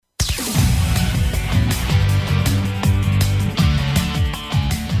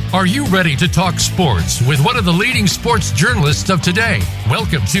Are you ready to talk sports with one of the leading sports journalists of today?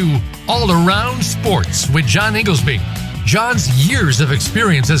 Welcome to All Around Sports with John Inglesby. John's years of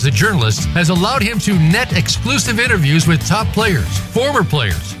experience as a journalist has allowed him to net exclusive interviews with top players, former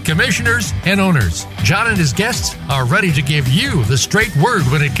players, commissioners, and owners. John and his guests are ready to give you the straight word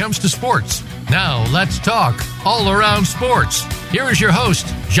when it comes to sports. Now, let's talk All Around Sports. Here is your host,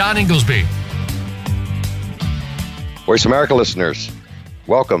 John Inglesby. Voice America listeners,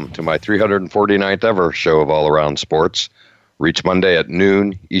 welcome to my 349th ever show of All Around Sports. Each Monday at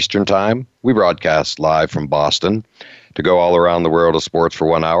noon Eastern Time, we broadcast live from Boston to go all around the world of sports for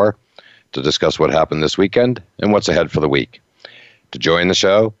 1 hour to discuss what happened this weekend and what's ahead for the week. To join the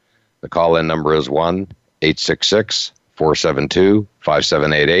show, the call-in number is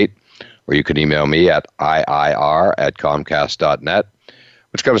 1-866-472-5788, or you can email me at iir@comcast.net,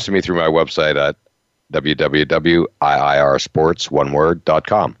 which comes to me through my website at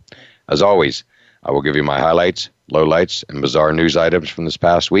www.iirsports.com. As always, I will give you my highlights, lowlights, and bizarre news items from this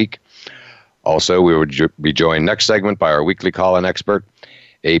past week. Also, we would be joined next segment by our weekly call-in expert,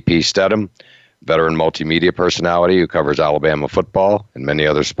 A.P. Stedham, veteran multimedia personality who covers Alabama football and many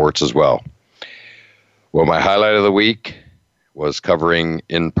other sports as well. Well, my highlight of the week was covering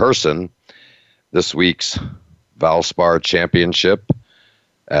in person this week's Valspar Championship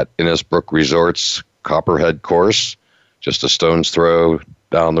at Innisbrook Resort's Copperhead course, just a stone's throw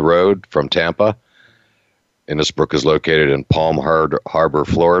down the road from Tampa. Innisbrook is located in Palm Harbor,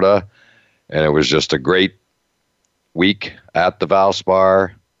 Florida, and it was just a great week at the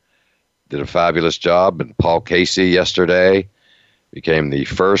Valspar. Did a fabulous job, and Paul Casey yesterday became the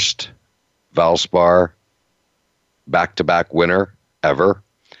first Valspar back-to-back winner ever,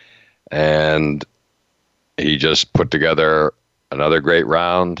 and he just put together another great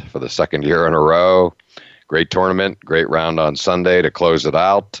round for the second year in a row. Great tournament, great round on Sunday to close it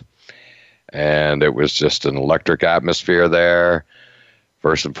out. And it was just an electric atmosphere there.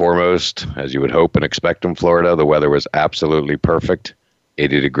 First and foremost, as you would hope and expect in Florida, the weather was absolutely perfect.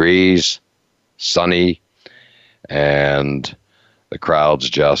 80 degrees, sunny, and the crowds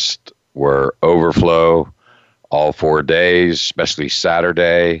just were overflow all 4 days, especially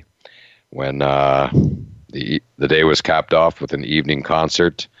Saturday when the day was capped off with an evening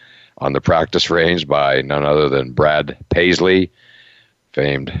concert on the practice range by none other than Brad Paisley,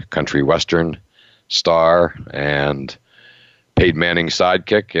 famed country western star and Peyton Manning's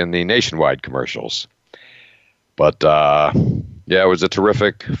sidekick in the Nationwide commercials. But, it was a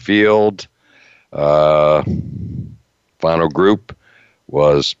terrific field. Final group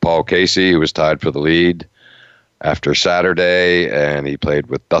was Paul Casey, who was tied for the lead after Saturday, and he played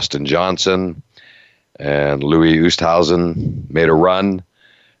with Dustin Johnson. And Louis Oosthuizen made a run,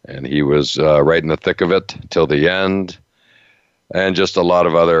 and he was right in the thick of it till the end. And just a lot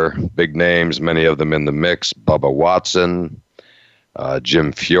of other big names, many of them in the mix. Bubba Watson,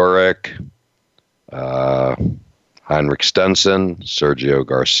 Jim Furyk, Heinrich Stenson, Sergio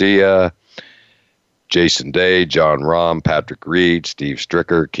Garcia, Jason Day, John Rahm, Patrick Reed, Steve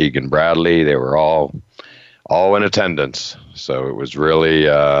Stricker, Keegan Bradley. They were all in attendance. So it was really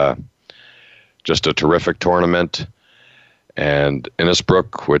just a terrific tournament. And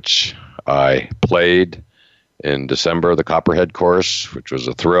Innisbrook, which I played in December, the Copperhead course, which was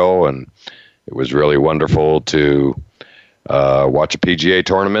a thrill, and it was really wonderful to watch a PGA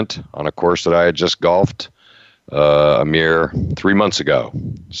tournament on a course that I had just golfed a mere 3 months ago.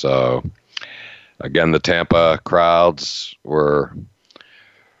 So, again, the Tampa crowds were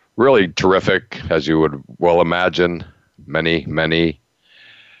really terrific, as you would well imagine. Many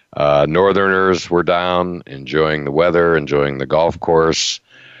Northerners were down, enjoying the weather, enjoying the golf course,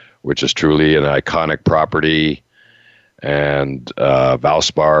 which is truly an iconic property. And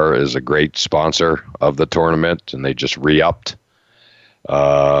Valspar is a great sponsor of the tournament, and they just re-upped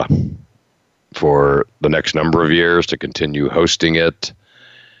for the next number of years to continue hosting it.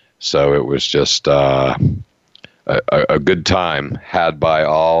 So it was just a good time had by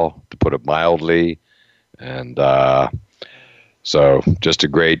all, to put it mildly. And so just a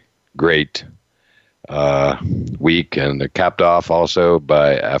great week, and it capped off also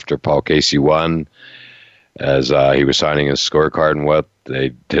by, after Paul Casey won, as he was signing his scorecard and what, they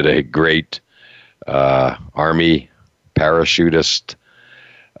did a great Army parachutist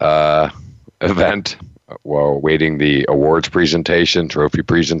event while waiting the awards presentation, trophy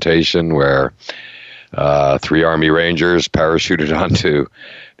presentation, where 3 Army Rangers parachuted onto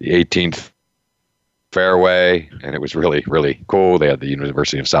the 18th fairway, and it was really, really cool. They had the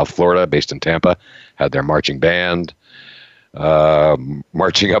University of South Florida, based in Tampa, had their marching band.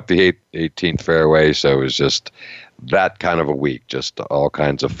 marching up the 18th fairway. So it was just that kind of a week, just all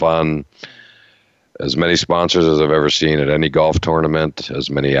kinds of fun. As many sponsors as I've ever seen at any golf tournament, as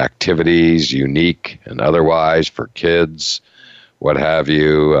many activities, unique and otherwise, for kids, what have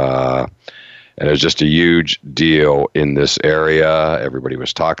you. And it was just a huge deal in this area. Everybody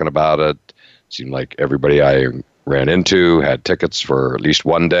was talking about it. It seemed like everybody I ran into had tickets for at least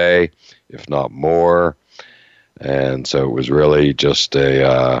one day, if not more. And so it was really just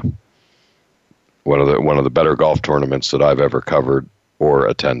one of the better golf tournaments that I've ever covered or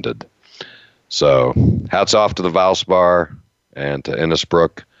attended. So hats off to the Valspar and to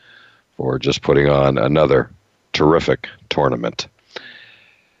Innisbrook for just putting on another terrific tournament.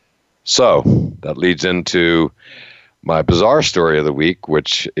 So that leads into my bizarre story of the week,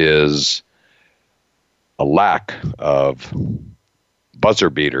 which is a lack of buzzer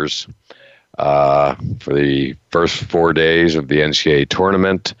beaters for the first 4 days of the NCAA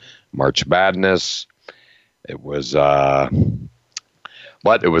tournament, March Madness. It was,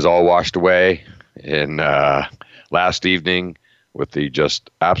 but it was all washed away in last evening with the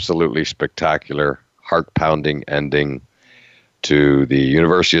just absolutely spectacular, heart-pounding ending to the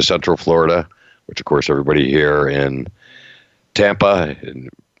University of Central Florida, which, of course, everybody here in Tampa,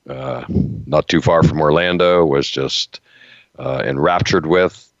 not too far from Orlando, was just enraptured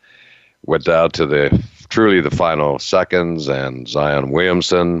with. Went down to truly the final seconds, and Zion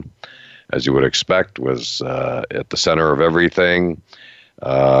Williamson, as you would expect, was at the center of everything.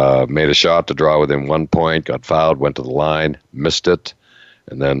 Made a shot to draw within 1 point, got fouled, went to the line, missed it,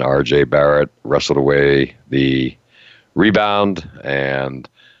 and then R.J. Barrett wrestled away the rebound and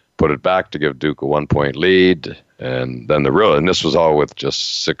put it back to give Duke a 1 point lead. And then and this was all with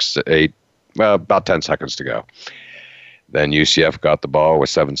just about 10 seconds to go. Then UCF got the ball with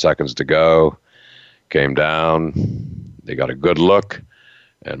 7 seconds to go, came down, they got a good look,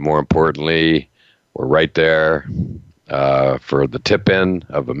 and more importantly, were right there for the tip-in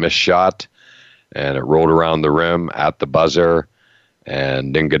of a missed shot, and it rolled around the rim at the buzzer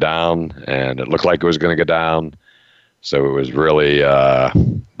and didn't go down, and it looked like it was going to go down. So it was really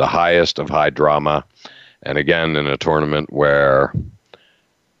the highest of high drama. And again, in a tournament where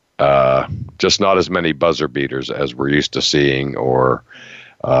just not as many buzzer beaters as we're used to seeing, or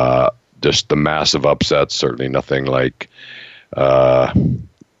just the massive upsets, certainly nothing like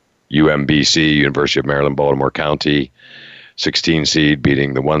UMBC, University of Maryland, Baltimore County, 16 seed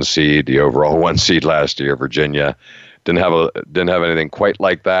beating the 1 seed, the overall 1 seed last year, Virginia. Didn't have anything quite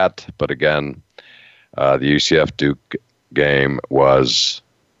like that, but again, the UCF Duke game was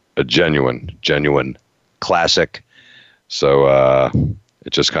a genuine classic. So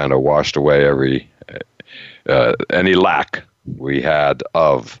it just kind of washed away any lack we had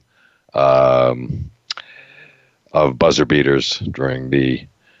of buzzer beaters during the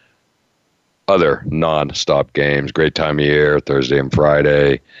other non-stop games. Great time of year, Thursday and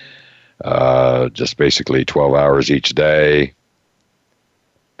Friday. Just basically 12 hours each day.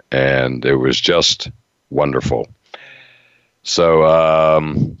 And it was just wonderful. So,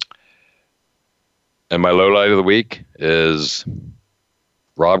 and my low light of the week is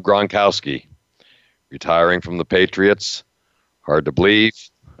Rob Gronkowski retiring from the Patriots. Hard to believe.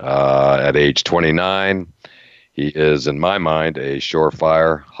 At age 29, he is, in my mind, a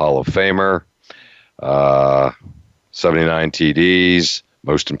surefire Hall of Famer. 79 TDs,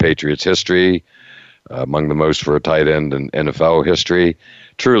 most in Patriots history, among the most for a tight end in NFL history.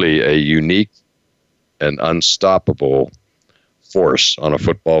 Truly a unique and unstoppable force on a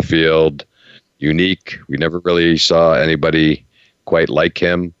football field. Unique. We never really saw anybody quite like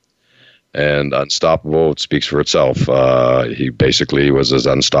him. And unstoppable, it speaks for itself. He basically was as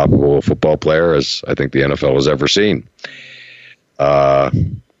unstoppable a football player as I think the NFL has ever seen.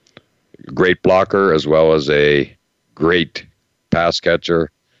 Great blocker as well as a great pass catcher.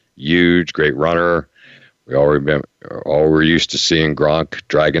 Huge, great runner. We all were used to seeing Gronk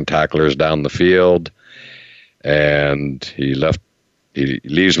dragging tacklers down the field. And he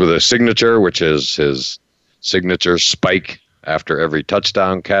leaves with a signature, which is his signature spike after every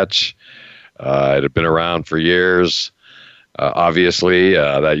touchdown catch. It had been around for years. Obviously,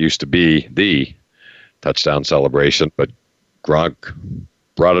 that used to be the touchdown celebration, but Gronk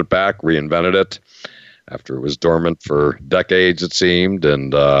brought it back, reinvented it after it was dormant for decades, it seemed,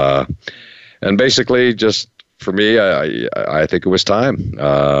 and basically, just for me, I think it was time.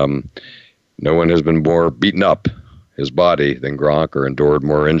 No one has been more beaten up his body than Gronk, or endured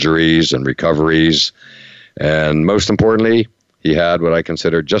more injuries and recoveries, and most importantly, he had what I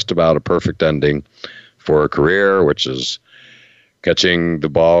consider just about a perfect ending for a career, which is catching the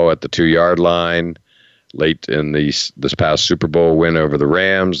ball at the 2-yard line, late in this past Super Bowl win over the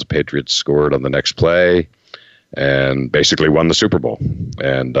Rams, the Patriots scored on the next play and basically won the Super Bowl.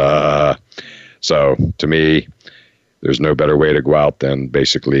 And so to me, there's no better way to go out than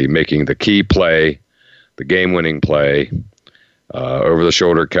basically making the key play, the game-winning play,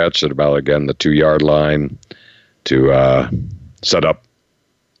 over-the-shoulder catch at about, again, the 2-yard line to set up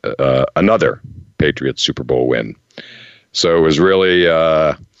another Patriots Super Bowl win. So it was really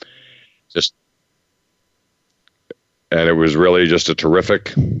it was really just a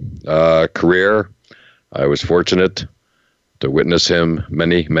terrific career. I was fortunate to witness him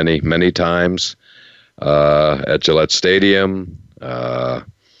many, many, many times at Gillette Stadium,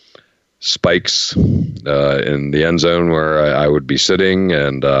 spikes in the end zone where I would be sitting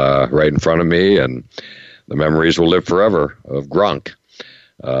and right in front of me, and the memories will live forever of Gronk.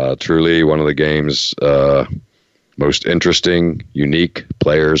 Truly one of the game's most interesting, unique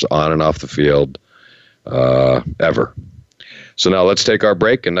players on and off the field ever. So now let's take our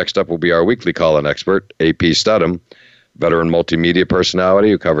break, and next up will be our weekly call-in expert, AP Studham, veteran multimedia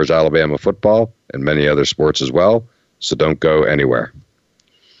personality who covers Alabama football and many other sports as well. So don't go anywhere.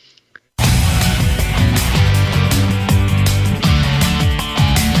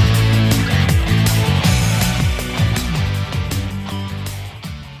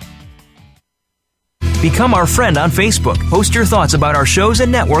 Become our friend on Facebook. Post your thoughts about our shows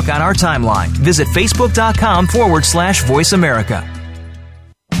and network on our timeline. Visit Facebook.com/Voice America.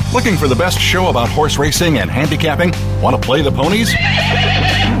 Looking for the best show about horse racing and handicapping? Want to play the ponies?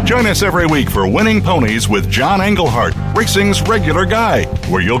 Join us every week for Winning Ponies with John Englehart, racing's regular guy,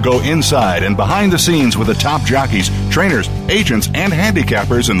 where you'll go inside and behind the scenes with the top jockeys, trainers, agents, and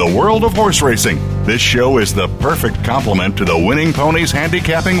handicappers in the world of horse racing. This show is the perfect complement to the Winning Ponies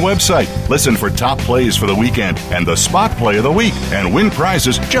handicapping website. Listen for top plays for the weekend and the spot play of the week, and win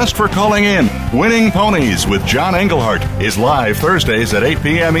prizes just for calling in. Winning Ponies with John Englehart is live Thursdays at 8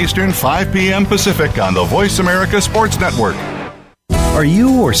 p.m. Eastern, 5 p.m. Pacific on the Voice America Sports Network. Are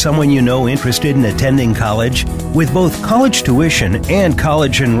you or someone you know interested in attending college? With both college tuition and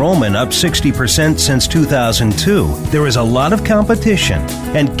college enrollment up 60% since 2002, there is a lot of competition,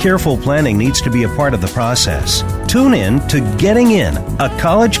 and careful planning needs to be a part of the process. Tune in to Getting In, a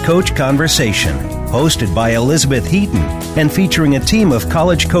college coach conversation, hosted by Elizabeth Heaton and featuring a team of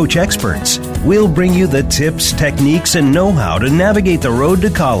college coach experts. We'll bring you the tips, techniques, and know-how to navigate the road to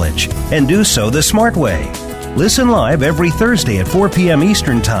college and do so the smart way. Listen live every Thursday at 4 p.m.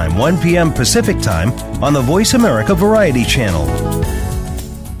 Eastern Time, 1 p.m. Pacific Time on the Voice America Variety Channel.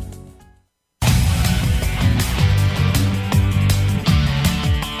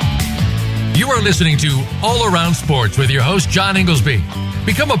 You are listening to All Around Sports with your host, John Inglesby.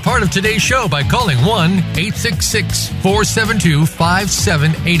 Become a part of today's show by calling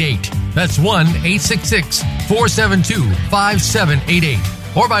 1-866-472-5788. That's 1-866-472-5788.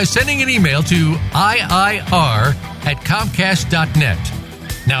 Or by sending an email to iir@comcast.net.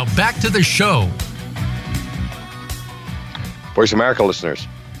 Now back to the show. Voice America listeners,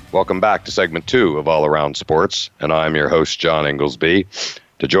 welcome back to segment 2 of All Around Sports, and I'm your host, John Inglesby.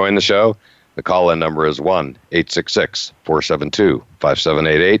 To join the show, the call-in number is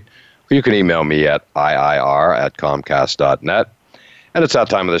 1-866-472-5788, or you can email me at iir@comcast.net. And it's that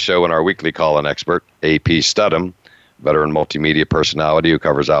time of the show when our weekly call-in expert, AP Studham, veteran multimedia personality who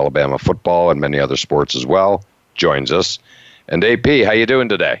covers Alabama football and many other sports as well, joins us. And AP, how you doing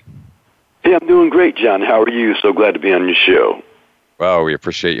today? Hey, I'm doing great, John. How are you? So glad to be on your show. Well, we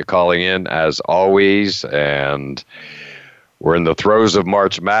appreciate you calling in, as always, and we're in the throes of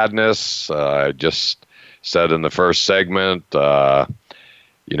March Madness. I just said in the first segment, it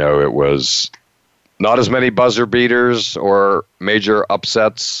was not as many buzzer beaters or major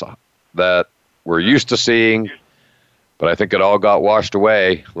upsets that we're used to seeing. But I think it all got washed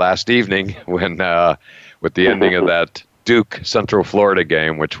away last evening when, with the ending of that Duke Central Florida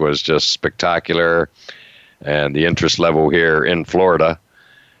game, which was just spectacular, and the interest level here in Florida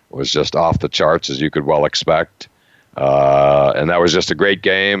was just off the charts, as you could well expect. And that was just a great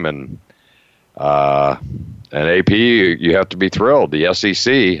game, and AP, you have to be thrilled. The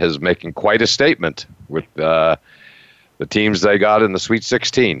SEC is making quite a statement with the teams they got in the Sweet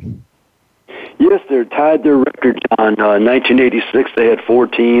 16. Yes, they're tied their record, John. 1986, they had 4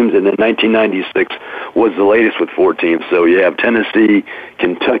 teams, and then 1996 was the latest with 4 teams. So you have Tennessee,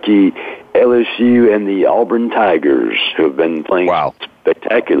 Kentucky, LSU, and the Auburn Tigers, who have been playing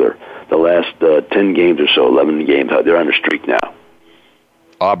spectacular the last 10 games or so, 11 games. They're on a streak now.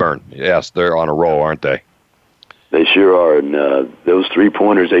 Auburn, yes, they're on a roll, aren't they? They sure are, and those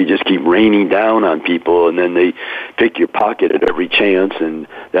 3-pointers, they just keep raining down on people, and then they pick your pocket at every chance, and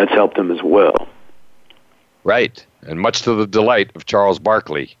that's helped them as well. Right, and much to the delight of Charles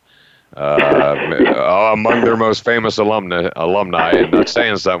Barkley, among their most famous alumni, and that's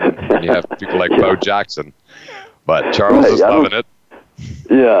saying something when you have people like Bo Jackson. But Charles is loving it.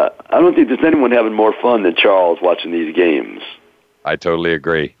 Yeah, I don't think there's anyone having more fun than Charles watching these games. I totally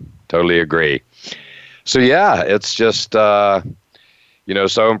agree. So, yeah, it's just, so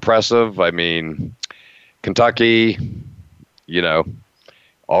impressive. I mean, Kentucky,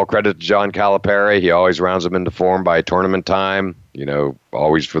 all credit to John Calipari. He always rounds them into form by tournament time,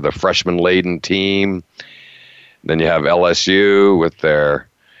 always for the freshman-laden team. Then you have LSU with their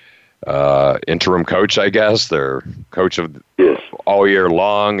interim coach, I guess. Their coach of all year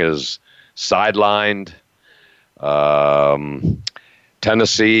long is sidelined.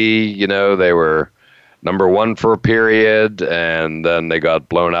 Tennessee, they were number one for a period, and then they got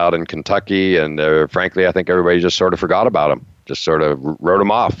blown out in Kentucky, and frankly, I think everybody just sort of forgot about them, just sort of wrote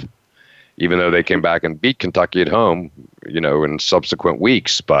them off, even though they came back and beat Kentucky at home, in subsequent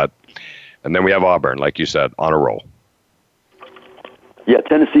weeks. And then we have Auburn, like you said, on a roll. Yeah,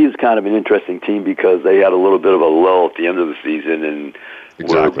 Tennessee is kind of an interesting team because they had a little bit of a lull at the end of the season and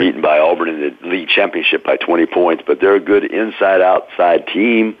were beaten by Auburn in the league championship by 20 points. But they're a good inside-outside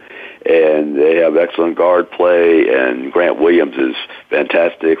team, and they have excellent guard play, and Grant Williams is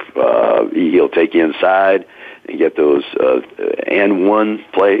fantastic. He'll take you inside and get those and one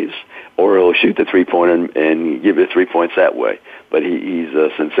plays, or he'll shoot the three-pointer and give you 3 points that way. But he's a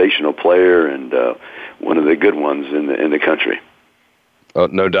sensational player and one of the good ones in the country. Oh,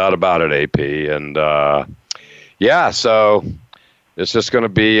 no doubt about it, AP. And, so it's just going to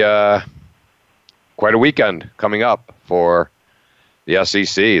be quite a weekend coming up for the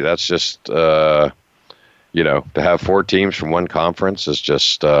SEC. That's just, to have 4 teams from one conference is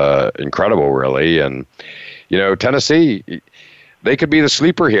just incredible, really. And, Tennessee, they could be the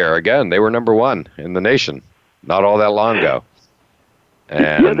sleeper here. Again, they were number 1 in the nation not all that long ago.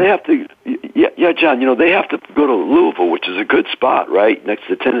 And they have to. Yeah, John. They have to go to Louisville, which is a good spot, right next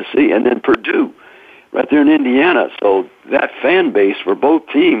to Tennessee, and then Purdue, right there in Indiana. So that fan base for both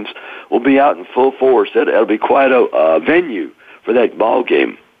teams will be out in full force. It'll be quite a venue for that ball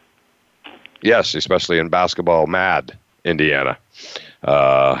game. Yes, especially in basketball mad Indiana.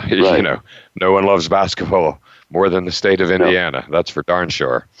 Right. No one loves basketball more than the state of Indiana. No. That's for darn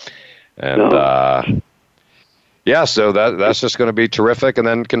sure. And so that's just going to be terrific. And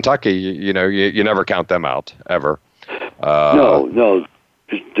then Kentucky, you never count them out, ever. No.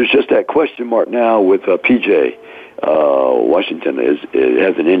 There's just that question mark now with PJ. Washington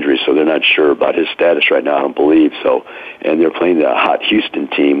has an injury, so they're not sure about his status right now, I don't believe so. And they're playing the hot Houston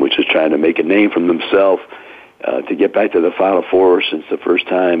team, which is trying to make a name for themselves to get back to the Final Four since the first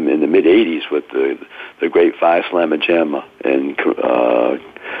time in the mid-'80s with the great Phi Slama Jama and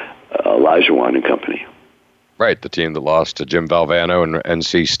Elijah Wan and company. Right, the team that lost to Jim Valvano and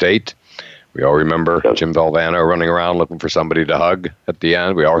NC State. We all remember Jim Valvano running around looking for somebody to hug at the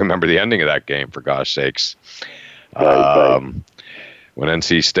end. We all remember the ending of that game, for gosh sakes. Right. When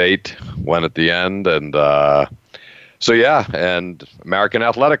NC State won at the end. And and American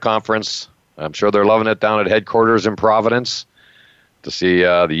Athletic Conference, I'm sure they're loving it down at headquarters in Providence to see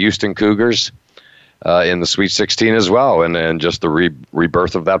the Houston Cougars in the Sweet 16 as well, and just the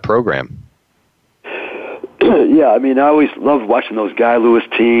rebirth of that program. Yeah, I always loved watching those Guy Lewis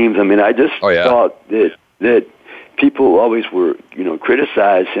teams. I just thought that people always were,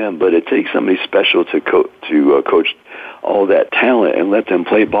 criticize him, but it takes somebody special to coach all that talent and let them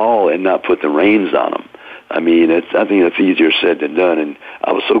play ball and not put the reins on them. I think it's easier said than done, and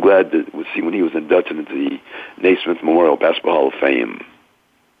I was so glad to see when he was inducted into the Naismith Memorial Basketball Hall of Fame.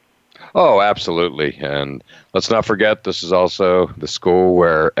 Oh, absolutely. And let's not forget, this is also the school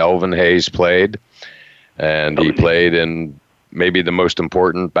where Elvin Hayes played. And he played in maybe the most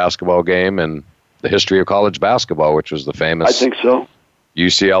important basketball game in the history of college basketball, which was the famous I think so.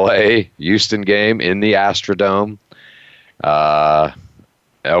 UCLA Houston game in the Astrodome.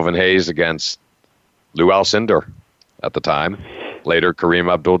 Elvin Hayes against Lou Alcindor at the time. Later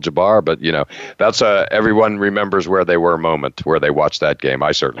Kareem Abdul-Jabbar. But, that's everyone remembers where they were moment where they watched that game.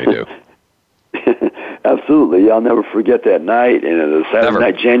 I certainly do. Absolutely. I'll never forget that night. And it was Saturday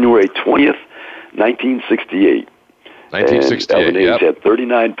night, January 20th. 1968. 1968, and Elvin Hayes had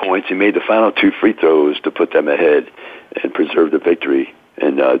 39 points. He made the final 2 free throws to put them ahead and preserve the victory.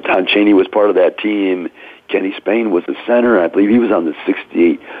 And Don Chaney was part of that team. Kenny Spain was the center. I believe he was on the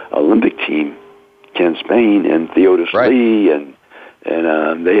 68 Olympic team. Ken Spain and Theodis Lee, and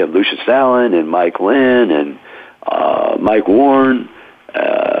they had Lucius Allen and Mike Lynn and Mike Warren,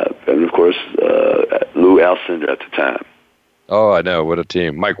 and of course Lou Alcindor at the time. Oh, I know. What a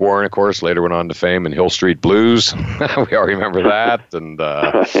team. Mike Warren, of course, later went on to fame in Hill Street Blues. We all remember that. And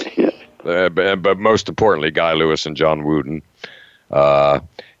but most importantly, Guy Lewis and John Wooden. I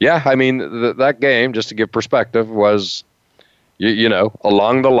mean, that game, just to give perspective, was,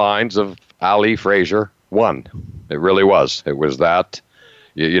 along the lines of Ali Frazier won. It really was. It was that,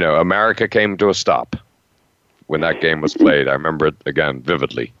 America came to a stop when that game was played. I remember it, again,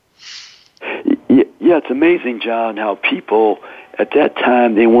 vividly. Yeah, it's amazing, John, how people at that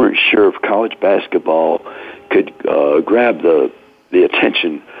time, they weren't sure if college basketball could grab the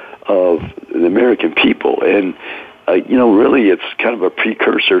attention of the American people. And, really it's kind of a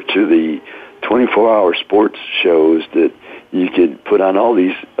precursor to the 24-hour sports shows that you could put on all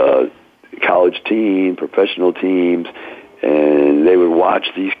these college teams, professional teams, and they would watch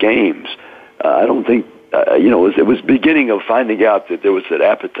these games. I don't think, it was beginning of finding out that there was that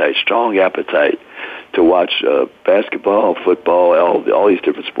appetite, strong appetite to watch basketball, football, all these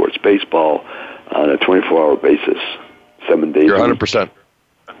different sports, baseball, on a 24-hour basis, 7 days. You're 100%.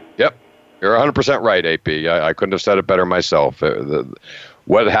 Yep. You're 100% right, AP. I couldn't have said it better myself.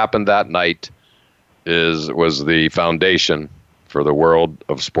 What happened that night was the foundation for the world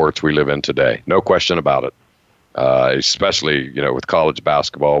of sports we live in today. No question about it. Especially, with college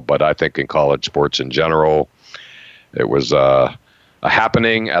basketball, but I think in college sports in general, it was a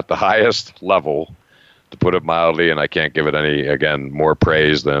happening at the highest level, to put it mildly, and I can't give it any, again, more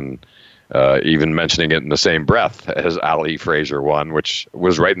praise than even mentioning it in the same breath as Ali Frazier won, which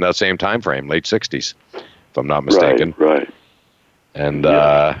was right in that same time frame, late 60s, if I'm not mistaken. Right. And,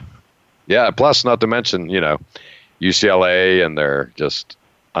 plus, not to mention, UCLA and their just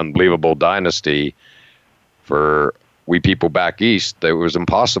unbelievable dynasty. For we people back east, it was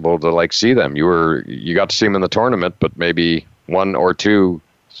impossible to see them. You got to see them in the tournament, but maybe 1 or 2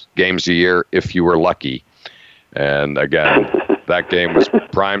 games a year if you were lucky. And again, that game was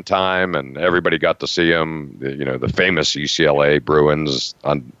prime time, and everybody got to see them. The famous UCLA Bruins,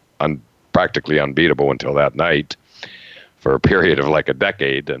 practically unbeatable until that night, for a period of a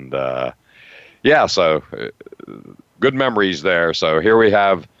decade. And so good memories there. So here we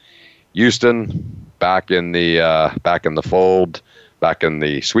have Houston back in the fold, back in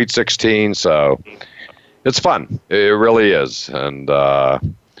the Sweet 16. So it's fun. It really is. And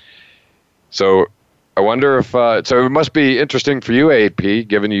so I wonder if so it must be interesting for you, AP,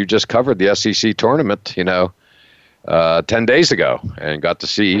 given you just covered the SEC tournament, 10 days ago, and got to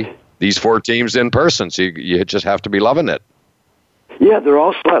see these 4 teams in person. So you just have to be loving it. Yeah, they're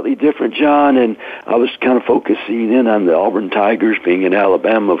all slightly different, John, and I was kind of focusing in on the Auburn Tigers being in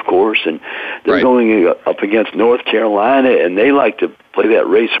Alabama, of course, and they're going up against North Carolina, and they like to play that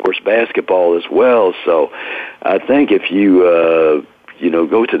racehorse basketball as well. So I think if you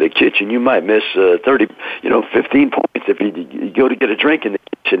go to the kitchen, you might miss 15 points if you go to get a drink in the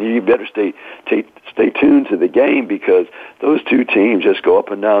kitchen. You better stay tuned to the game, because those 2 teams just go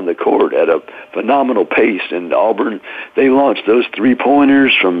up and down the court at a phenomenal pace. And Auburn, they launched those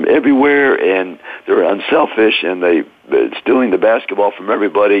 3-pointers from everywhere, and they're unselfish, and they're stealing the basketball from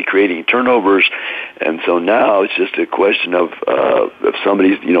everybody, creating turnovers. And so now it's just a question of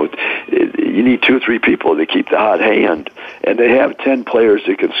somebody's, you need 2 or 3 people to keep the hot hand. And they have 10 players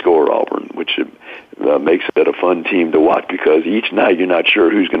that can score, Auburn, which makes it a fun team to watch, because each night you're not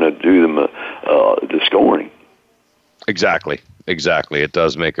sure who's going to do them the scoring. Exactly. It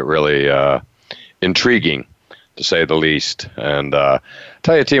does make it really intriguing, to say the least. And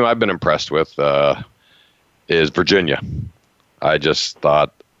tell you a team I've been impressed with is Virginia. I just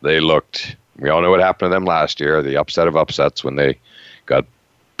thought they looked, we all know what happened to them last year, the upset of upsets when they got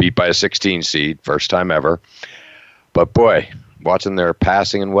beat by a 16 seed, first time ever. But boy, watching their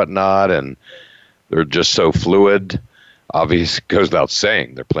passing and whatnot, and they're just so fluid. Obviously, goes without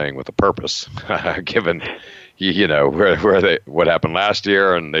saying they're playing with a purpose, given what happened last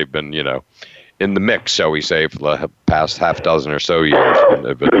year, and they've been in the mix, shall we say, for the past half dozen or so years.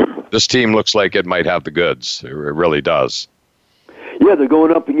 This team looks like it might have the goods. It really does. Yeah, they're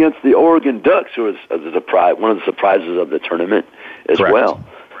going up against the Oregon Ducks, who is one of the surprises of the tournament as Correct. Well.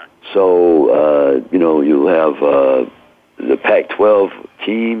 So you'll have the Pac-12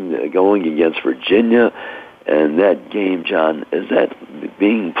 team going against Virginia. And that game, John, is that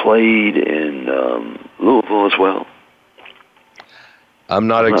being played in Louisville as well? I'm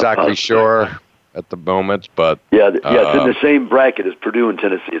not exactly sure at the moment, but it's in the same bracket as Purdue and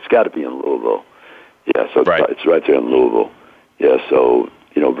Tennessee. It's got to be in Louisville. Yeah, so it's right there in Louisville. Yeah, so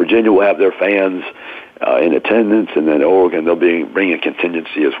Virginia will have their fans in attendance, and then Oregon they'll bring a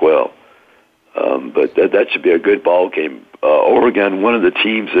contingency as well. But that should be a good ball game. Oregon, one of the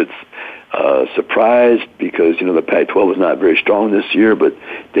teams that's surprised because, the Pac-12 was not very strong this year, but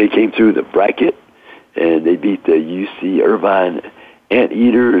they came through the bracket, and they beat the UC Irvine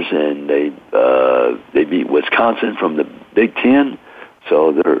Anteaters, and they beat Wisconsin from the Big Ten.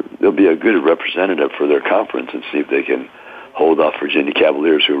 So they'll be a good representative for their conference and see if they can hold off Virginia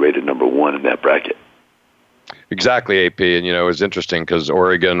Cavaliers, who are rated number 1 in that bracket. Exactly, AP. And, it was interesting because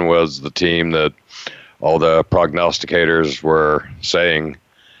Oregon was the team that all the prognosticators were saying,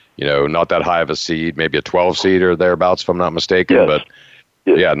 not that high of a seed, maybe a 12 seed or thereabouts, if I'm not mistaken. Yes. But,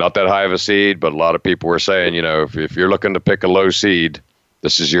 yeah, not that high of a seed. But a lot of people were saying, if you're looking to pick a low seed,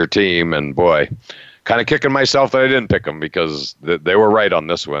 this is your team. And, boy, kind of kicking myself that I didn't pick them because they were right on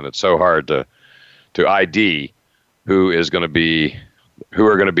this one. It's so hard to ID who are going to be,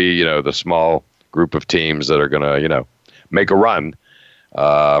 the small group of teams that are going to, make a run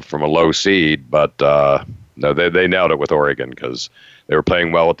from a low seed. But no, they nailed it with Oregon because they were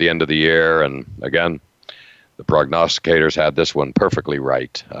playing well at the end of the year. And again, the prognosticators had this one perfectly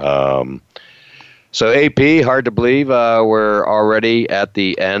right. So AP, hard to believe we're already at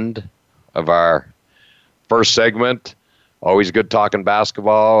the end of our first segment. Always good talking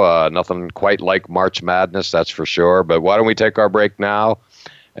basketball. Nothing quite like March Madness, that's for sure. But why don't we take our break now?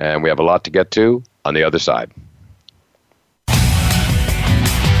 And we have a lot to get to on the other side.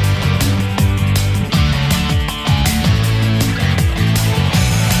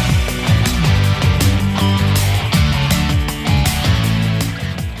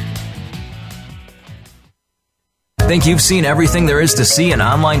 Think you've seen everything there is to see in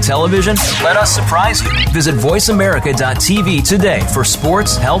online television? Let us surprise you. Visit voiceamerica.tv today for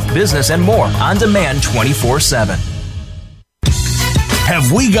sports, health, business, and more on demand 24/7.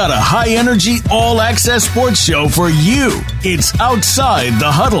 Have we got a high-energy, all-access sports show for you? It's Outside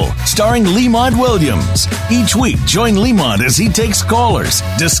the Huddle, starring Lemont Williams. Each week, join Lemont as he takes callers,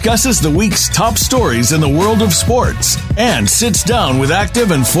 discusses the week's top stories in the world of sports, and sits down with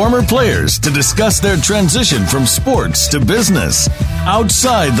active and former players to discuss their transition from sports to business.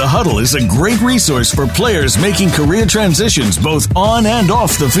 Outside the Huddle is a great resource for players making career transitions both on and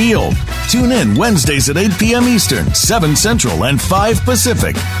off the field. Tune in Wednesdays at 8 p.m. Eastern, 7 Central, and 5 Pacific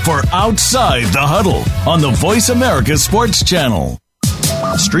for Outside the Huddle on the Voice America Sports Channel.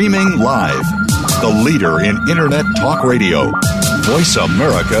 Streaming live, the leader in Internet talk radio,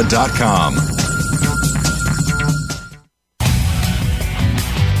 voiceamerica.com.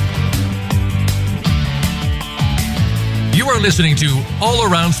 You are listening to All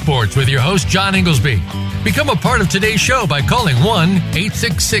Around Sports with your host, John Inglesby. Become a part of today's show by calling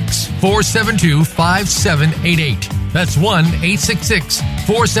 1-866-472-5788. That's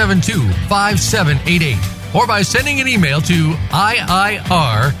 1-866-472-5788. Or by sending an email to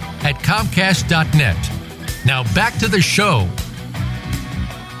iir@comcast.net. Now back to the show.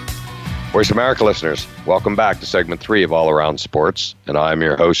 Voice America listeners, welcome back to segment 3 of All Around Sports. And I'm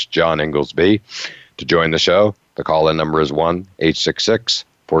your host, John Inglesby. To join the show, the call-in number is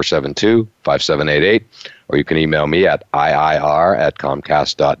 1-866-472-5788, or you can email me at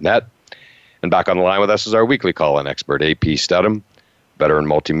iir@comcast.net. And back on the line with us is our weekly call-in expert, AP Studham, veteran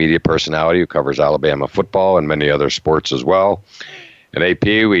multimedia personality who covers Alabama football and many other sports as well. And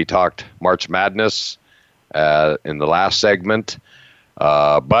AP, we talked March Madness in the last segment,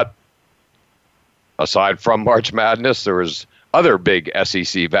 but aside from March Madness, there was other big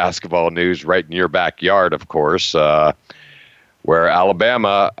SEC basketball news right in your backyard, of course, where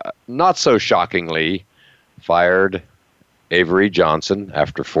Alabama, not so shockingly, fired Avery Johnson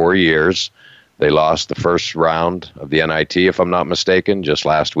after 4 years. They lost the first round of the NIT, if I'm not mistaken, just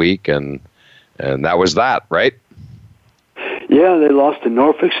last week, and that was that, right? Yeah, they lost to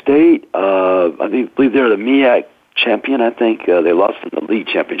Norfolk State. I believe they're the MEAC champion. I think they lost in the league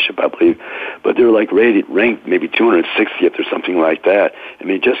championship, I believe, but they're like ranked maybe 260th or something like that. I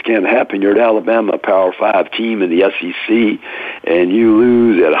mean, it just can't happen. You're at Alabama, a Power 5 team in the SEC, and you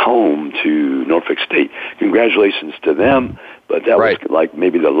lose at home to Norfolk State. Congratulations to them, but that was like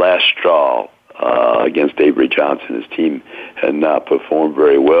maybe the last straw against Avery Johnson. His team had not performed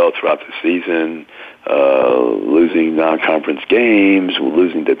very well throughout the season, losing non-conference games,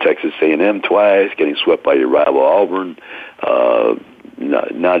 losing to Texas A&M twice, getting swept by your rival Auburn,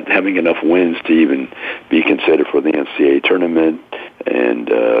 not having enough wins to even be considered for the NCAA tournament, and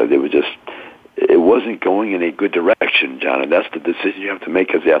it wasn't going in a good direction, John, and that's the decision you have to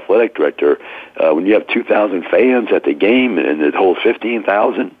make as the athletic director. When you have 2,000 fans at the game and it holds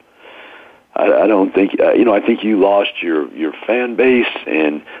 15,000, I don't think, I think you lost your fan base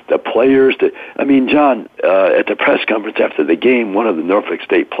and the players. John, at the press conference after the game, one of the Norfolk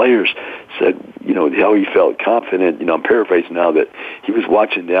State players said, how he felt confident. I'm paraphrasing now, that he was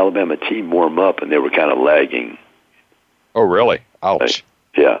watching the Alabama team warm up and they were kind of lagging. Oh, really? Ouch.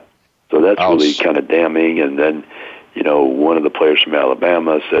 Yeah. So that's really kind of damning. And then, one of the players from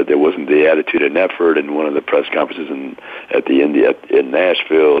Alabama said there wasn't the attitude and effort in one of the press conferences in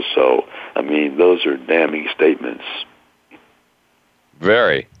Nashville. So, those are damning statements.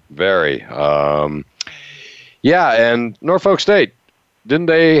 Very, very. And Norfolk State, didn't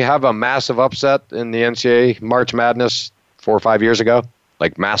they have a massive upset in the NCAA March Madness 4 or 5 years ago?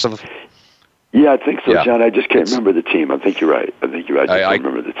 Like massive? Yeah, I think so, yeah. John. I just can't remember the team. I think you're right. I just don't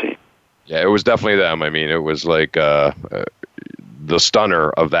remember the team. Yeah, it was definitely them. It was like the stunner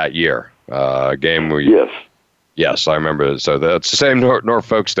of that year. Game where Yes, I remember. So that's the same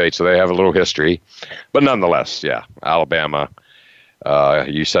Norfolk State, so they have a little history. But nonetheless, yeah, Alabama,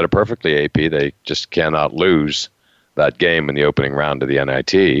 you said it perfectly, AP. They just cannot lose that game in the opening round of the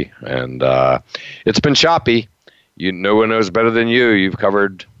NIT. And it's been choppy. No one knows better than you. You've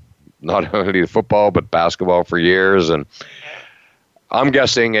covered not only the football but basketball for years. And I'm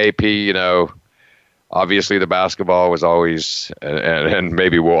guessing, AP, obviously the basketball was always, and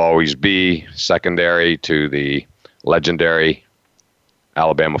maybe will always be, secondary to the legendary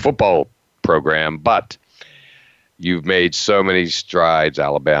Alabama football program. But you've made so many strides,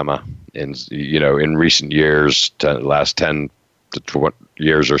 Alabama, in recent years, last 10 to 20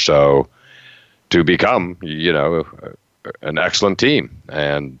 years or so, to become, an excellent team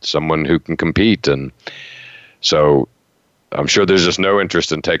and someone who can compete. And so I'm sure there's just no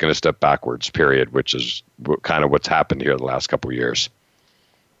interest in taking a step backwards, period, which is kind of what's happened here the last couple of years.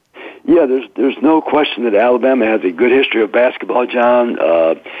 Yeah, there's no question that Alabama has a good history of basketball, John.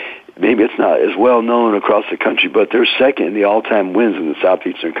 Maybe it's not as well known across the country, but they're second in the all-time wins in the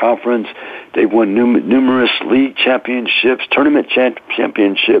Southeastern Conference. They've won numerous league championships, tournament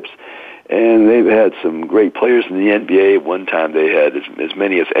championships, and they've had some great players in the NBA. At one time, they had as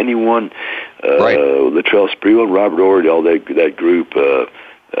many as anyone. Right. Latrell Sprewell, Robert Horry, all that group.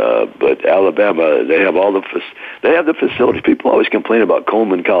 But Alabama, they have the facilities. People always complain about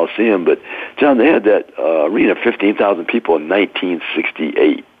Coleman Coliseum, but John, they had that arena, 15,000 people in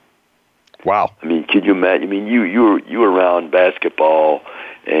 1968. Wow. Could you imagine? You were around basketball,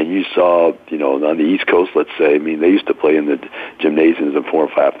 and you saw, on the East Coast, let's say, they used to play in the gymnasiums of 4,000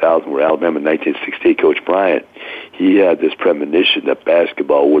 or 5,000, where Alabama in 1968, Coach Bryant, he had this premonition that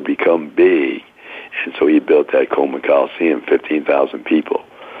basketball would become big, and so he built that Coleman Coliseum, 15,000 people.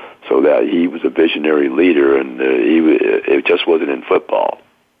 So that he was a visionary leader, and it just wasn't in football.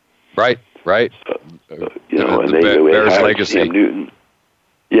 Right. So, and they hired legacy. CM Newton.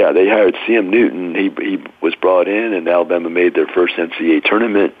 Yeah, they hired CM Newton. He was brought in, and Alabama made their first NCAA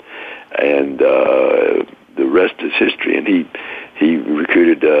tournament, and the rest is history. And he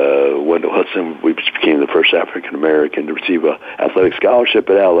recruited Wendell Hudson, which became the first African American to receive an athletic scholarship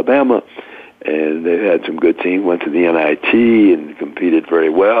at Alabama. And they had some good teams, went to the NIT and competed very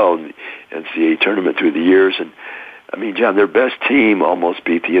well in the NCAA tournament through the years. And, John, their best team almost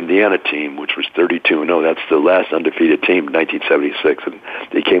beat the Indiana team, which was 32-0. That's the last undefeated team in 1976. And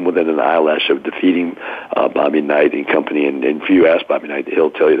they came within an eyelash of defeating Bobby Knight and company. And if you ask Bobby Knight,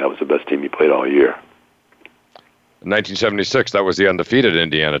 he'll tell you that was the best team he played all year. In 1976, that was the undefeated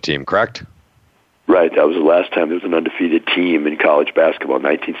Indiana team, correct? Right, that was the last time there was an undefeated team in college basketball,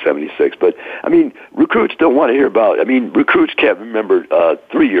 1976. But, recruits don't want to hear about it. Recruits can't remember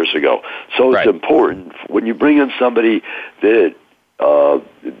 3 years ago. So it's important when you bring in somebody that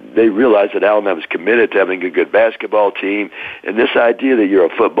they realize that Alabama's committed to having a good basketball team. And this idea that you're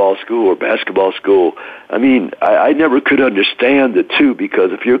a football school or basketball school, I never could understand the two,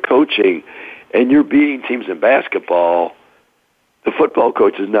 because if you're coaching and you're beating teams in basketball, the football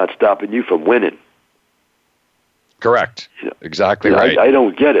coach is not stopping you from winning. Correct. Exactly right. I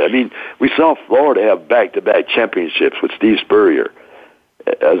don't get it. We saw Florida have back-to-back championships with Steve Spurrier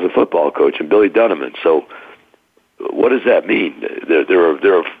as a football coach and Billy Donovan. So what does that mean?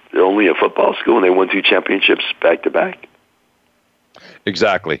 They're only a football school and they won 2 championships back-to-back?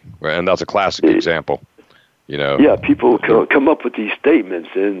 Exactly. And that's a classic example. Yeah, people come up with these statements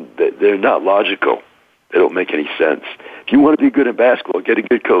and they're not logical. They don't make any sense. If you want to be good in basketball, get a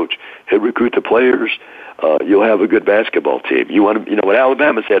good coach. Recruit the players. You'll have a good basketball team. You want to, when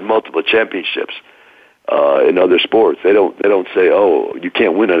Alabama's had multiple championships in other sports, they don't say, "Oh, you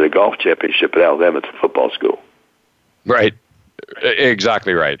can't win at a golf championship at Alabama. It's a football school." Right.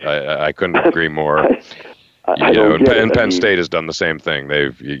 Exactly right. I couldn't agree more. And Penn State has done the same thing.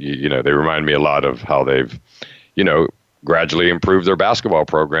 They've, they remind me a lot of how they've, gradually improved their basketball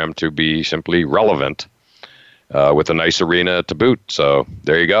program to be simply relevant, with a nice arena to boot. So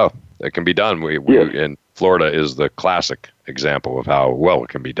there you go. It can be done. We in Florida is the classic example of how well it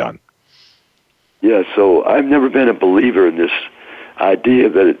can be done. Yeah. So I've never been a believer in this idea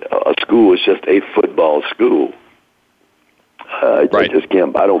that a school is just a football school. I just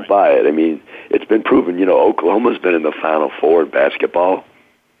can't. I don't buy it. I mean, it's been proven. Oklahoma's been in the Final Four in basketball.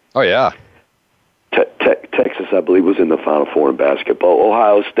 Oh yeah. Texas, I believe, was in the Final Four in basketball.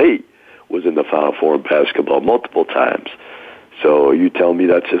 Ohio State was in the Final Four in basketball multiple times. So you tell me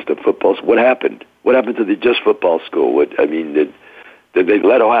that's just a football? What happened? What happened to the just football school? Did they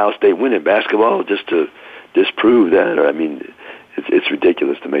let Ohio State win in basketball just to disprove that? Or it's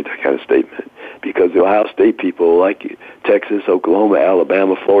ridiculous to make that kind of statement, because the Ohio State people, like Texas, Oklahoma,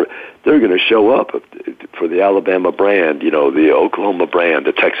 Alabama, Florida, they're going to show up for the Alabama brand, the Oklahoma brand,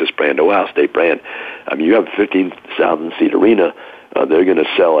 the Texas brand, the Ohio State brand. You have a 15,000 seat arena. They're going to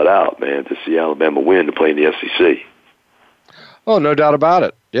sell it out, man, to see Alabama win to play in the SEC. Oh, no doubt about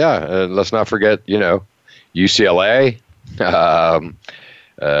it. Yeah, let's not forget, UCLA,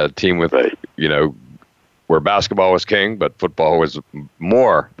 team with, where basketball was king, but football was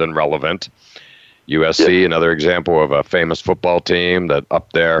more than relevant. USC, another example of a famous football team that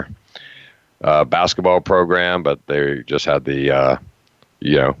upped their basketball program, but they just had the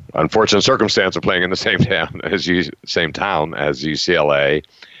unfortunate circumstance of playing in the same town as UCLA.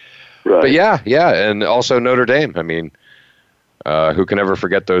 Right. But yeah, and also Notre Dame. Who can ever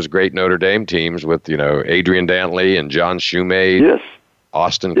forget those great Notre Dame teams with Adrian Dantley and John Shoemate? Yes.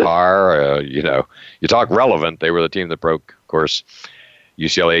 Austin Carr, you talk relevant. They were the team that broke, of course,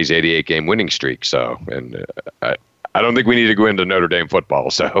 UCLA's 88-game winning streak. So, and I don't think we need to go into Notre Dame football.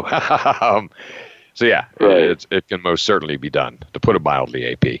 So, it can most certainly be done, to put it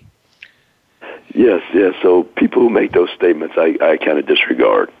mildly, AP. Yes. So people who make those statements, I kind of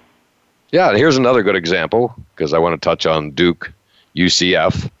disregard. Yeah, and here's another good example, because I want to touch on Duke,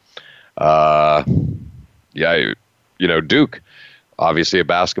 UCF. Duke. Obviously a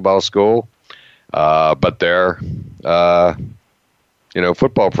basketball school, but their,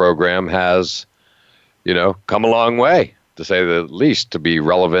 football program has, come a long way, to say the least, to be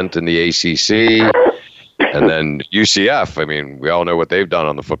relevant in the ACC. And then UCF, we all know what they've done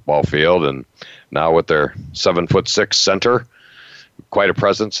on the football field, and now with their 7'6" center, quite a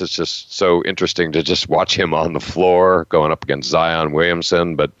presence. It's just so interesting to just watch him on the floor going up against Zion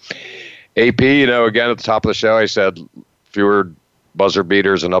Williamson. But AP, again, at the top of the show, I said fewer buzzer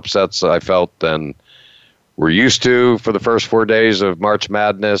beaters and upsets I felt than we're used to for the first 4 days of March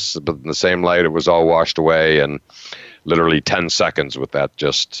Madness, but in the same light, it was all washed away in literally 10 seconds with that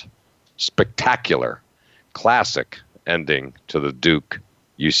just spectacular, classic ending to the Duke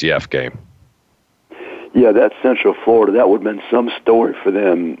UCF game. Yeah, that's Central Florida. That would have been some story for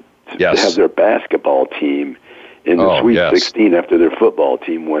them to have their basketball team in the Sweet 16 after their football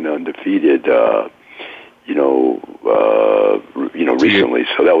team went undefeated. Recently,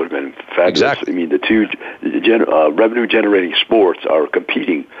 so that would have been fabulous. Exactly. The two revenue-generating sports are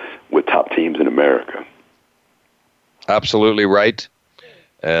competing with top teams in America. Absolutely right,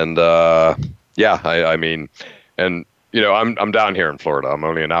 and I'm down here in Florida. I'm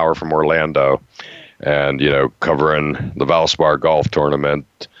only an hour from Orlando, and covering the Valspar golf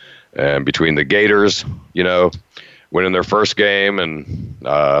tournament, and between the Gators, winning their first game and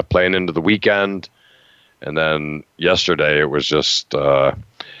playing into the weekend. And then yesterday, it was just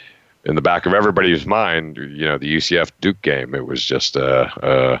in the back of everybody's mind, the UCF Duke game. It was just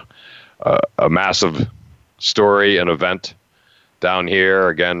a massive story and event down here,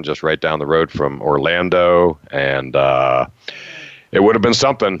 again, just right down the road from Orlando. And it would have been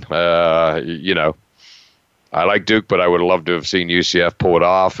something, I like Duke, but I would have loved to have seen UCF pull it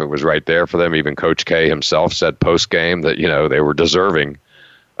off. It was right there for them. Even Coach K himself said post-game that, they were deserving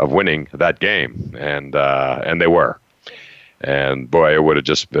of winning that game, and they were. And boy, it would have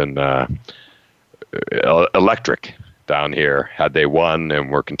just been electric down here had they won, and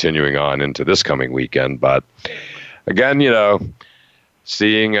we're continuing on into this coming weekend. But again,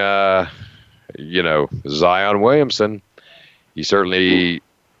 seeing Zion Williamson, he certainly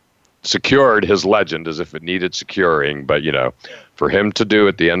secured his legend as if it needed securing. But for him to do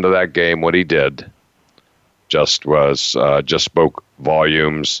at the end of that game what he did, just spoke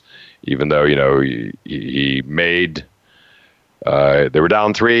volumes. Even though he made they were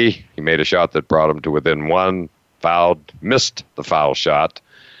down 3, he made a shot that brought him to within 1, fouled, missed the foul shot,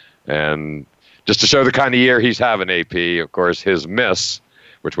 and just to show the kind of year he's having, AP, of course, his miss,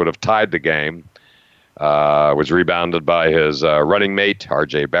 which would have tied the game, Was rebounded by his running mate,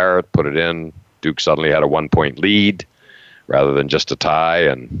 R.J. Barrett, put it in. Duke suddenly had a 1-point lead rather than just a tie.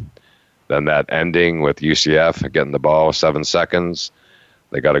 And then that ending with UCF getting the ball 7 seconds.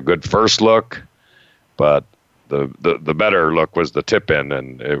 They got a good first look, but the better look was the tip in,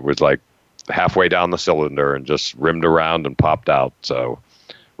 and it was like halfway down the cylinder and just rimmed around and popped out. So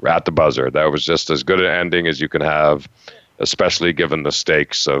at the buzzer, that was just as good an ending as you can have, especially given the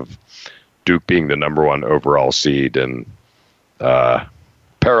stakes of Duke being the number 1 overall seed and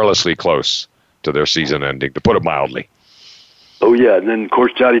perilously close to their season ending, to put it mildly. Oh, yeah. And then, of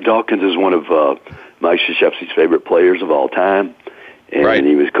course, Johnny Dawkins is one of Mike Krzyzewski's favorite players of all time. And right.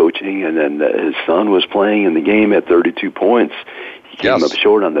 He was coaching, and then his son was playing in the game at 32 points. He came up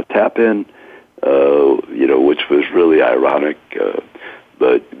short on the tap-in, which was really ironic.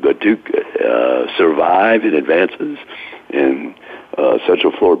 But Duke survived and advances in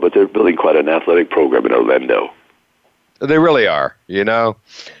Central Florida, but they're building quite an athletic program in Orlando. They really are,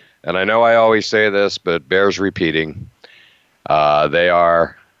 And I know I always say this, but it bears repeating. They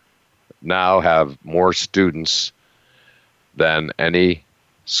are now have more students than any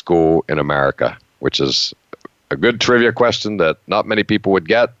school in America, which is a good trivia question that not many people would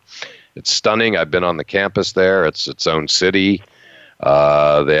get. It's stunning. I've been on the campus there. It's its own city.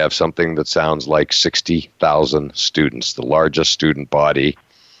 They have something that sounds like 60,000 students, the largest student body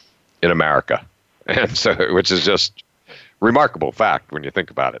in America. And so, which is just remarkable fact when you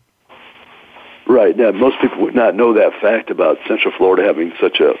think about it. Right. Now, most people would not know that fact about Central Florida having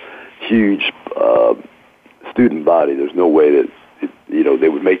such a huge student body. There's no way that they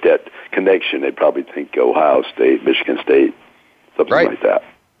would make that connection. They'd probably think Ohio State, Michigan State, something right. like that.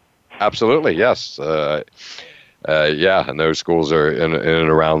 Absolutely, yes. And those schools are in and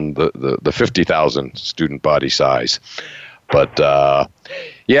around the 50,000 student body size. But, so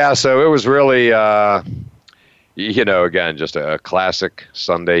it was really, again, just a classic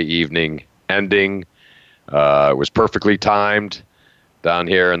Sunday evening ending. It was perfectly timed down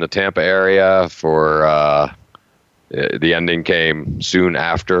here in the Tampa area for the ending came soon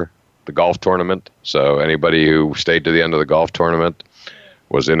after the golf tournament. So anybody who stayed to the end of the golf tournament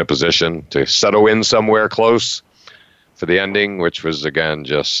was in a position to settle in somewhere close for the ending, which was, again,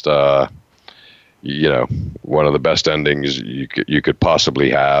 just, one of the best endings you could possibly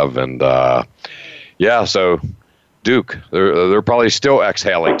have. And, so Duke, they're probably still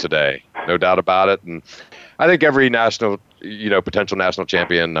exhaling today, no doubt about it. And I think every national, potential national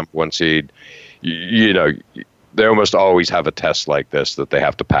champion, number 1 seed, they almost always have a test like this that they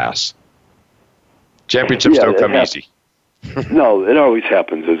have to pass. Championships don't come easy. No, it always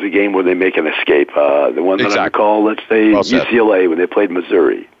happens. There's a game where they make an escape. The one that I recall, let's say UCLA when they played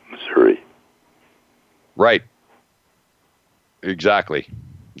Missouri. Right. Exactly.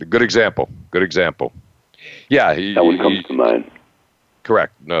 Good example. Yeah. That one comes to mind.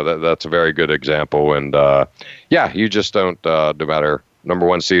 Correct. No, that's a very good example. And, you just don't, no matter number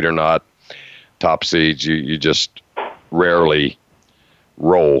 1 seed or not, top seeds, you just rarely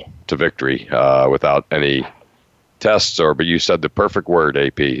roll to victory without any tests but you said the perfect word,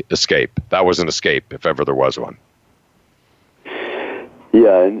 AP, escape. That was an escape if ever there was one.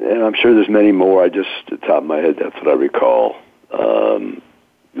 Yeah, and I'm sure there's many more. At the top of my head, that's what I recall.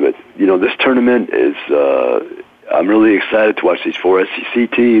 But, this tournament is, I'm really excited to watch these 4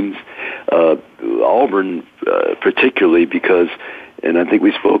 SEC teams, Auburn particularly because, and I think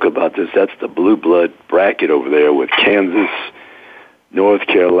we spoke about this, that's the blue blood bracket over there with Kansas, North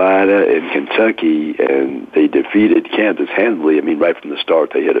Carolina, and Kentucky, and they defeated Kansas handily. I mean, right from the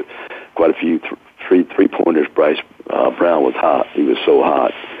start, they hit quite a few three-pointers. Bryce Brown was hot. He was so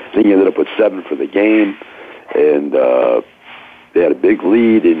hot. I think he ended up with 7 for the game, and they had a big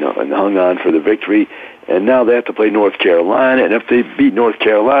lead and hung on for the victory. And now they have to play North Carolina, and if they beat North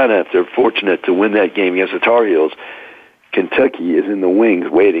Carolina, if they're fortunate to win that game against the Tar Heels, Kentucky is in the wings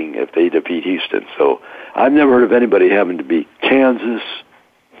waiting if they defeat Houston. So I've never heard of anybody having to beat Kansas,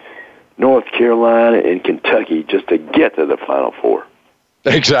 North Carolina, and Kentucky just to get to the Final Four.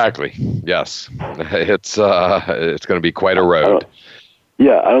 Exactly. Yes. It's going to be quite a road.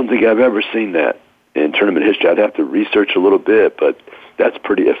 I don't think I've ever seen that in tournament history. I'd have to research a little bit, but that's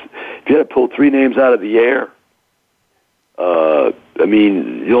pretty. If you had to pull 3 names out of the air, the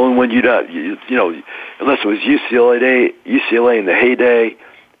only one unless it was UCLA in the heyday.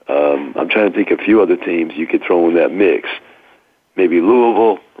 I'm trying to think of a few other teams you could throw in that mix. Maybe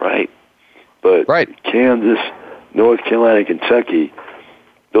Louisville, right? But right. Kansas, North Carolina, Kentucky,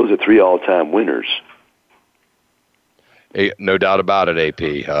 those are 3 all-time winners. No doubt about it, AP.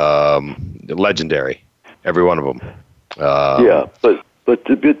 Legendary, every one of them. But But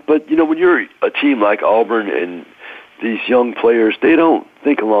when you're a team like Auburn and these young players, they don't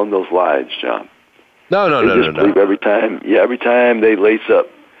think along those lines, John. No. Believe every time they lace up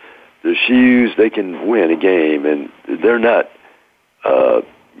their shoes, they can win a game, and they're not,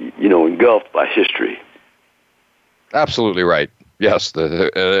 engulfed by history. Absolutely right. Yes,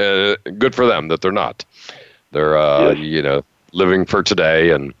 good for them that they're not. They're, living for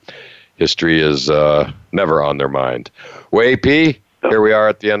today, and history is never on their mind. Well, AP, here we are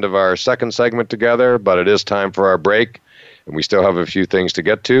at the end of our second segment together, but it is time for our break, and we still have a few things to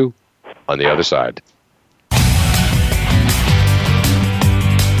get to on the other side.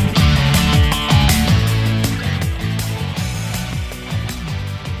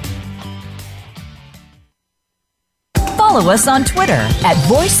 Follow us on Twitter at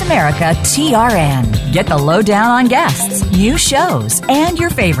VoiceAmericaTRN. Get the lowdown on guests, new shows, and your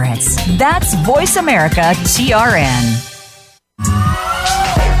favorites. That's VoiceAmericaTRN.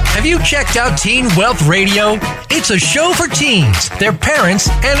 Have you checked out Teen Wealth Radio? It's a show for teens, their parents,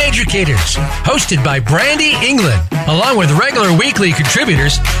 and educators. Hosted by Brandy England. Along with regular weekly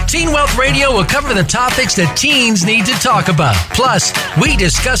contributors, Teen Wealth Radio will cover the topics that teens need to talk about. Plus, we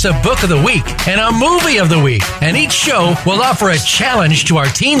discuss a book of the week and a movie of the week. And each show will offer a challenge to our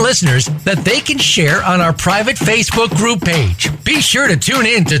teen listeners that they can share on our private Facebook group page. Be sure to tune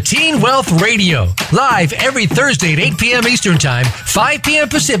in to Teen Wealth Radio, live every Thursday at 8 p.m. Eastern Time, 5 p.m.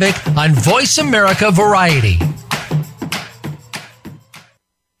 Pacific on Voice America Variety.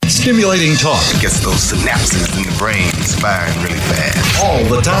 Stimulating talk. It gets those synapses in the brain firing really fast. All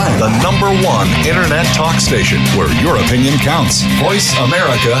the time. The #1 internet talk station where your opinion counts.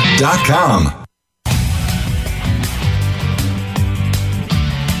 VoiceAmerica.com.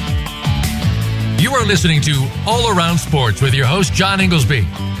 You are listening to All Around Sports with your host, John Inglesby.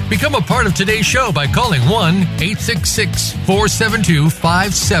 Become a part of today's show by calling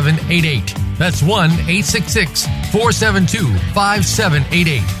 1-866-472-5788. That's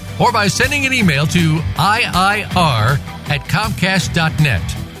 1-866-472-5788. Or by sending an email to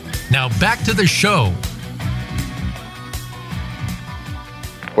iir@comcast.net. Now back to the show.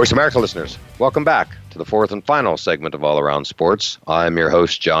 Voice America listeners, welcome back to the fourth and final segment of All Around Sports. I'm your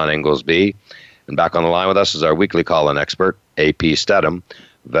host, John Inglesby. And back on the line with us is our weekly call-in expert, AP Stedham,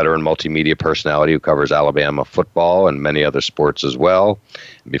 veteran multimedia personality who covers Alabama football and many other sports as well.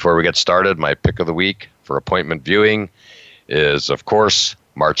 And before we get started, my pick of the week for appointment viewing is, of course,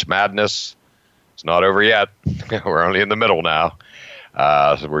 March Madness. It's not over yet. We're only in the middle now.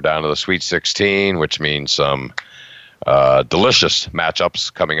 So we're down to the Sweet 16, which means some delicious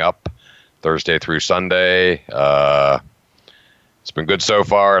matchups coming up Thursday through Sunday. It's been good so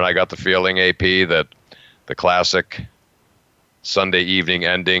far, and I got the feeling, AP, that the classic Sunday evening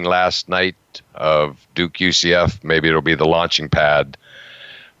ending last night of Duke UCF, maybe it'll be the launching pad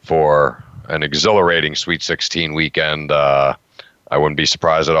for an exhilarating Sweet 16 weekend. I wouldn't be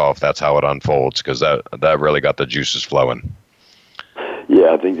surprised at all if that's how it unfolds, because that really got the juices flowing.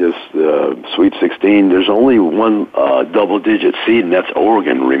 Yeah, I think this Sweet 16, there's only one double-digit seed, and that's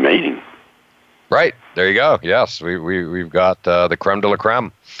Oregon remaining. Right. There you go. Yes, we've got the creme de la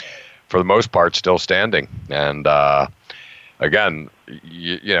creme, for the most part, still standing. And again,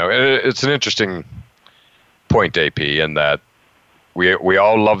 it's an interesting point, AP, in that we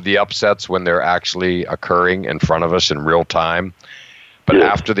all love the upsets when they're actually occurring in front of us in real time. But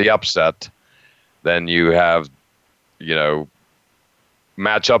after the upset, then you have,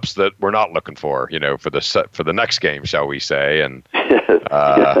 matchups that we're not looking for, for the next game, shall we say. And,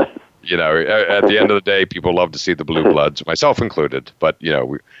 at the end of the day, people love to see the blue bloods, myself included. But,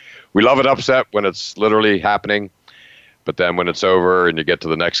 we love an upset when it's literally happening. But then when it's over and you get to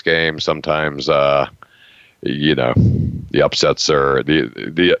the next game, sometimes, the upsets are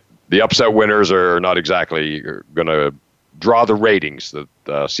the upset winners are not exactly going to draw the ratings that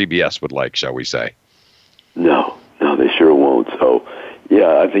CBS would like, shall we say. No, they sure won't. So,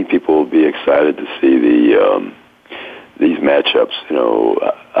 yeah, I think people will be excited to see these matchups.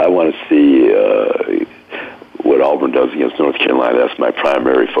 I want to see what Auburn does against North Carolina. That's my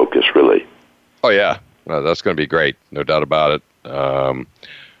primary focus, really. Oh, yeah. Well, that's going to be great. No doubt about it.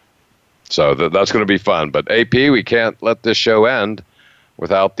 So that's going to be fun. But, AP, we can't let this show end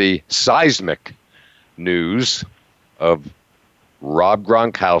without the seismic news of Rob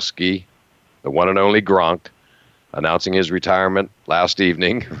Gronkowski, the one and only Gronk, announcing his retirement last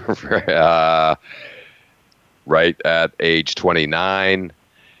evening, right at age 29.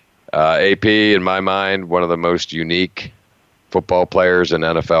 AP, in my mind, one of the most unique football players in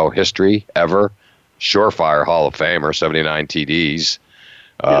NFL history ever. Surefire Hall of Famer, 79 TDs.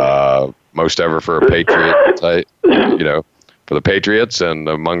 Most ever for a Patriot. for the Patriots and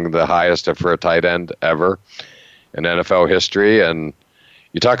among the highest for a tight end ever in NFL history. And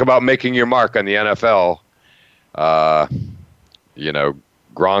you talk about making your mark on the NFL.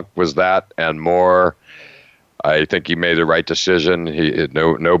 Gronk was that and more. I think he made the right decision.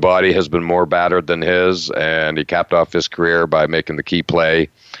 Nobody has been more battered than his, and he capped off his career by making the key play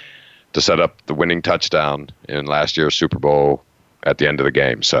to set up the winning touchdown in last year's Super Bowl at the end of the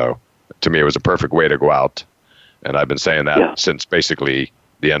game. So, to me, it was a perfect way to go out, and I've been saying that since basically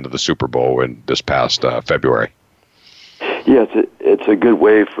the end of the Super Bowl in this past February. Yeah, it's a good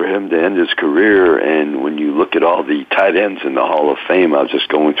way for him to end his career, and when you look at all the tight ends in the Hall of Fame, I was just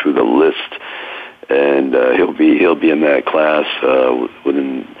going through the list, and he'll be in that class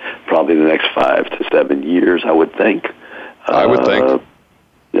within probably the next 5 to 7 years, I would think. I would think.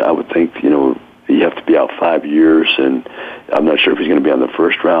 Yeah, I would think. You have to be out 5 years, and I'm not sure if he's going to be on the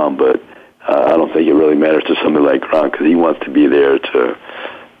first round, but I don't think it really matters to somebody like Gronk because he wants to be there to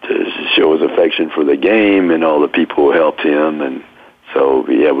show his affection for the game and all the people who helped him, and so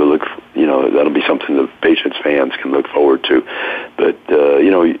we look. That'll be something the Patriots fans can look forward to. But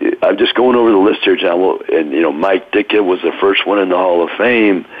I'm just going over the list here, John. And Mike Ditka was the first one in the Hall of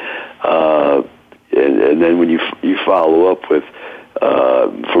Fame, and then when you follow up with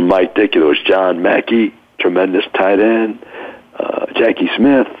from Mike Ditka, there was John Mackey, tremendous tight end, Jackie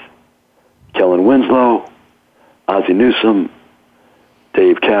Smith, Kellen Winslow, Ozzie Newsome,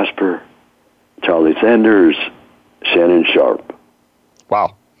 Dave Casper, Charlie Sanders, Shannon Sharp.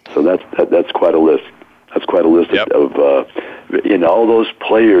 Wow! So that's quite a list. That's quite a list of all those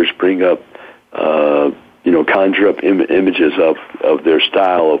players bring up conjure up images of their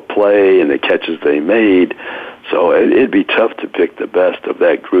style of play and the catches they made. So it'd be tough to pick the best of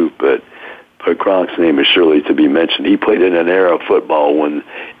that group, but Gronk's name is surely to be mentioned. He played in an era of football when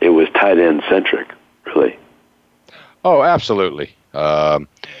it was tight end centric, really. Oh, absolutely.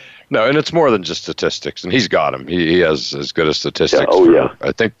 No, and it's more than just statistics, and he's got them. He has as good a statistics for,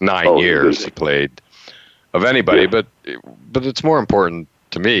 I think, 9 years he played of anybody, but it's more important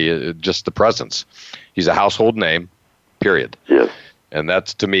to me, just the presence. He's a household name, period. Yes. And that,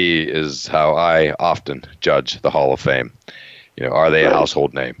 to me, is how I often judge the Hall of Fame. Are they a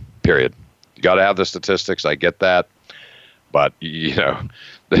household name, period? You got to have the statistics, I get that, but,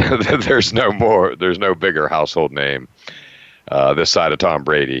 there's no bigger household name this side of Tom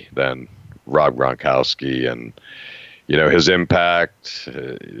Brady than Rob Gronkowski, and his impact,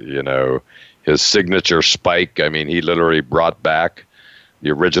 his signature spike. I mean, he literally brought back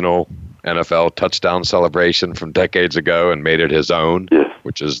the original NFL touchdown celebration from decades ago and made it his own,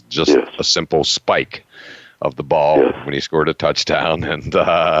 which is just a simple spike of the ball when he scored a touchdown, and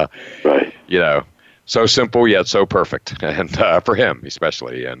so simple yet so perfect, and for him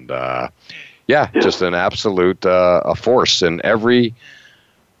especially, and just an absolute a force in every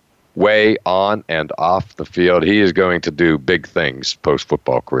way on and off the field. He is going to do big things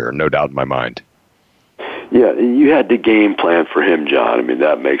post-football career, no doubt in my mind. Yeah, you had the game plan for him, John. I mean,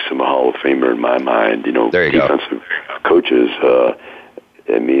 that makes him a Hall of Famer in my mind. There you defensive coaches,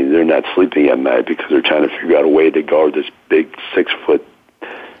 they're not sleeping at night because they're trying to figure out a way to guard this big 6'7"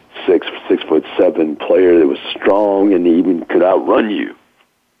 player that was strong and he even could outrun you.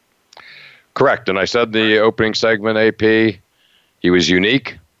 Correct. And I said the opening segment, AP, he was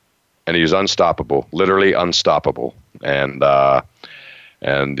unique and he was unstoppable, literally unstoppable. And I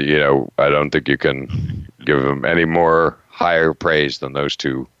don't think you can give him any more higher praise than those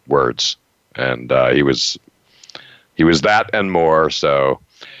two words. And he was that and more. So,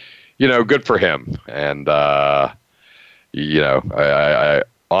 good for him. And, I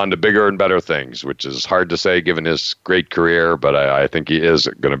on to bigger and better things, which is hard to say given his great career, but I think he is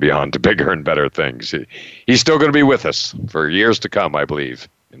going to be on to bigger and better things. He's still going to be with us for years to come, I believe,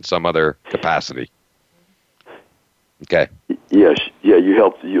 in some other capacity. Okay. Yes. Yeah. You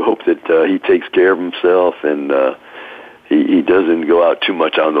hope that he takes care of himself and he doesn't go out too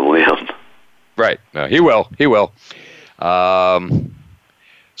much on the limb. Right. No, he will. He will. So,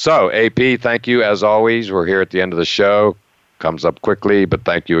 AP, thank you as always. We're here at the end of the show. Comes up quickly, but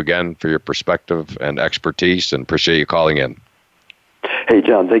thank you again for your perspective and expertise, and appreciate you calling in. Hey,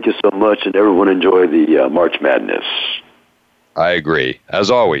 John, thank you so much, and everyone enjoy the March Madness. I agree.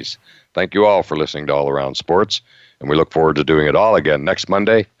 As always, thank you all for listening to All Around Sports, and we look forward to doing it all again next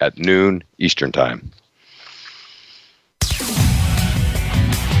Monday at noon Eastern Time.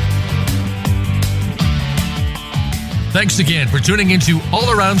 Thanks again for tuning into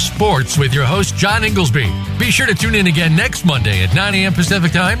All Around Sports with your host, John Inglesby. Be sure to tune in again next Monday at 9 a.m.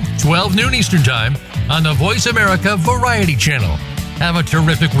 Pacific Time, 12 noon Eastern Time on the Voice America Variety Channel. Have a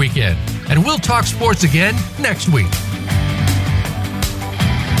terrific weekend, and we'll talk sports again next week.